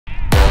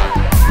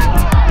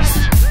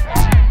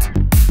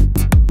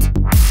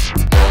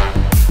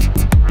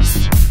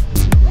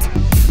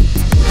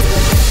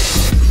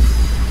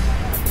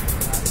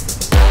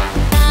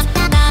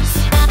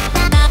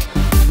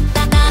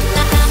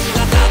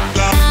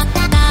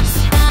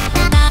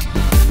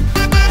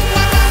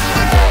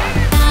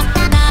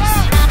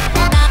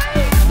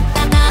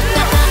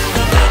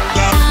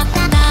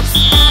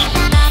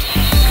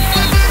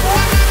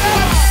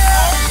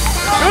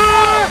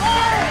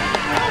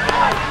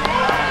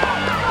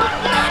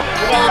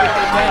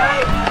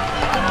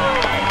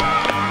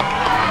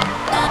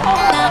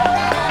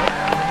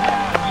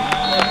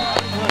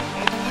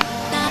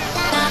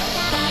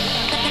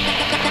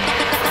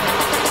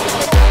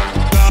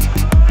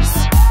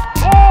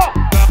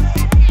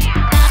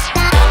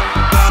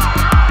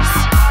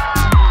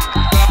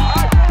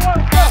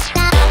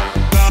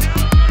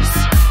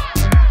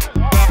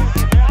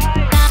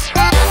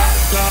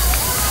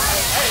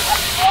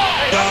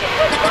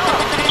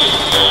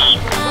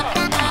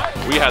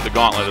had the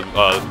gauntlet at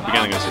the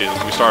beginning of the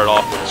season. We started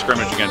off with a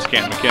scrimmage against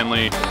Canton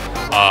McKinley,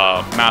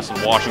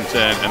 Madison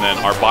Washington, and then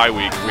our bye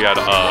week we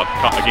had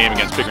a game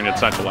against Pickerington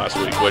Central last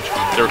week, which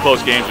they were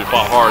close games. We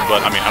fought hard,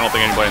 but I mean, I don't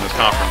think anybody in this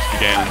conference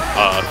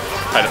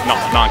had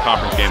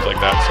non-conference games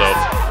like that. So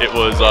it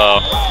was,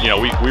 you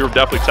know, we were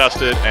definitely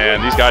tested,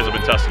 and these guys have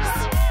been tested.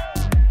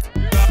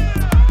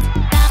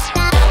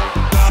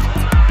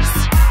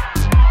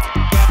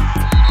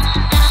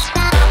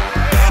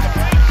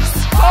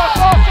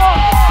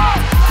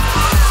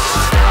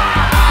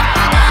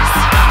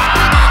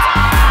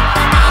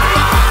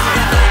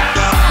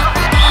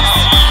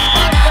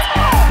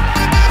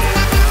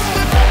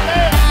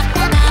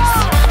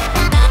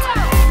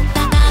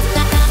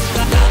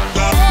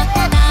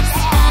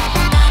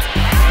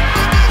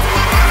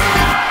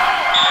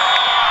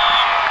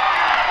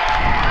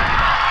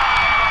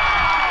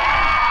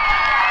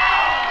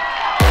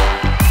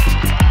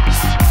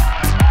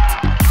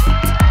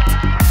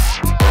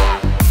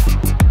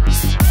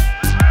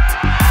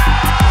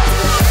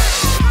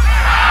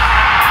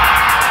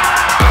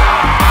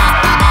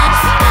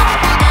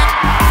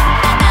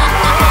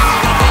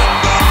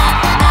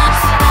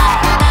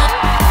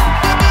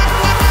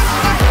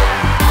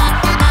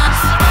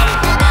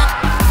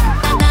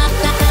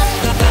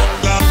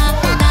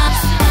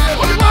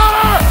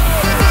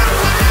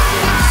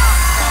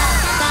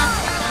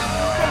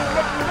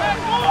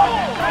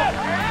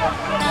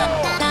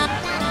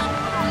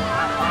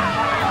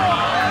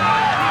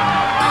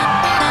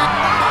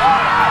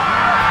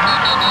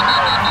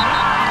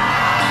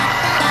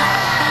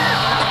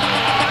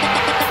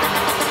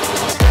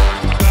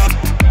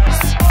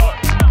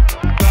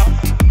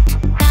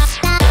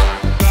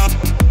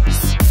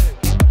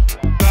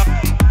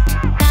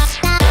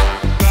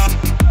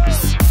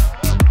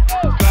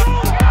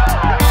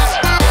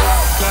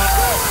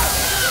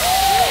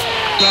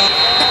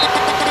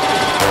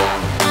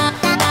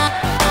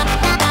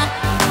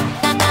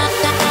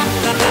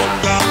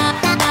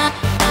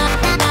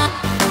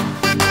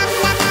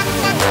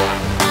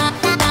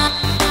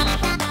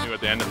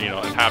 You know,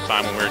 at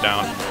halftime when we were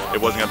down,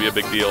 it wasn't going to be a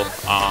big deal.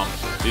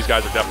 These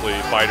guys are definitely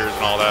fighters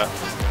and all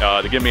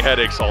that. They give me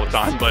headaches all the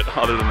time, but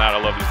other than that,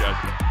 I love these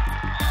guys.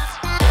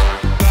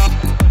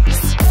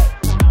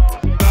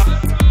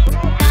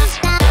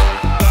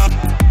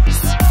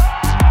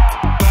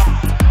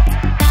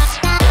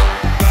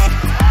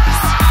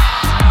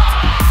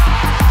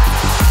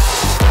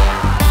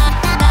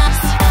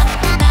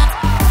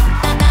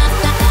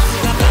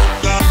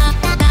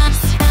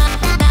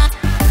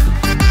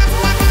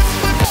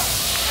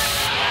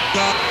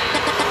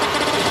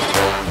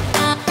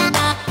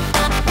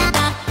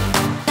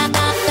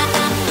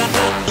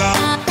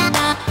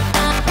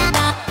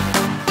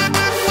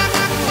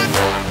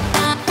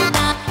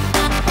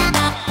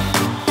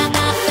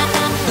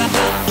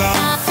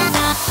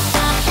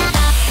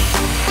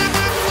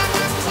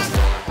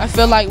 I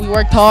feel like we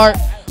worked hard.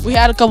 We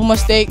had a couple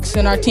mistakes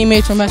and our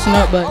teammates were messing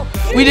up, but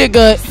we did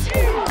good.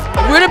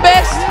 We're the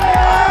best,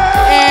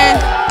 and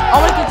I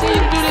want to continue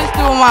to do this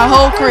through my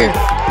whole career.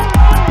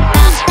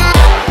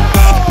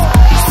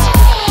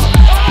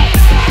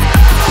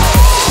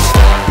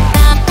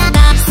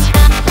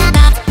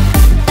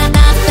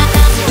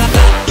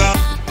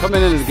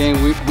 Coming into the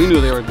game, we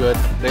knew they were good.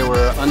 They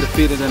were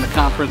undefeated in the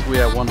conference. We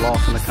had one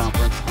loss in the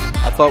conference.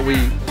 I thought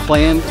we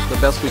planned the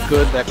best we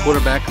could. That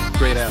quarterback,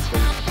 great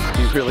athlete.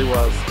 He really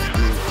was. I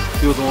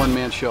mean, he was a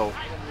one-man show.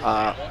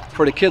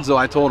 For the kids, though,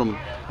 I told them,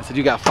 I said,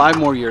 you got 5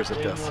 more years at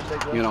this.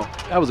 You know,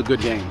 that was a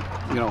good game.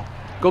 You know,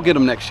 go get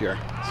them next year.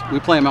 We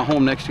play them at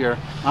home next year.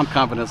 I'm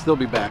confident they'll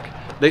be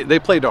back. They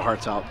played their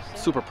hearts out.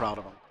 Super proud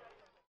of them.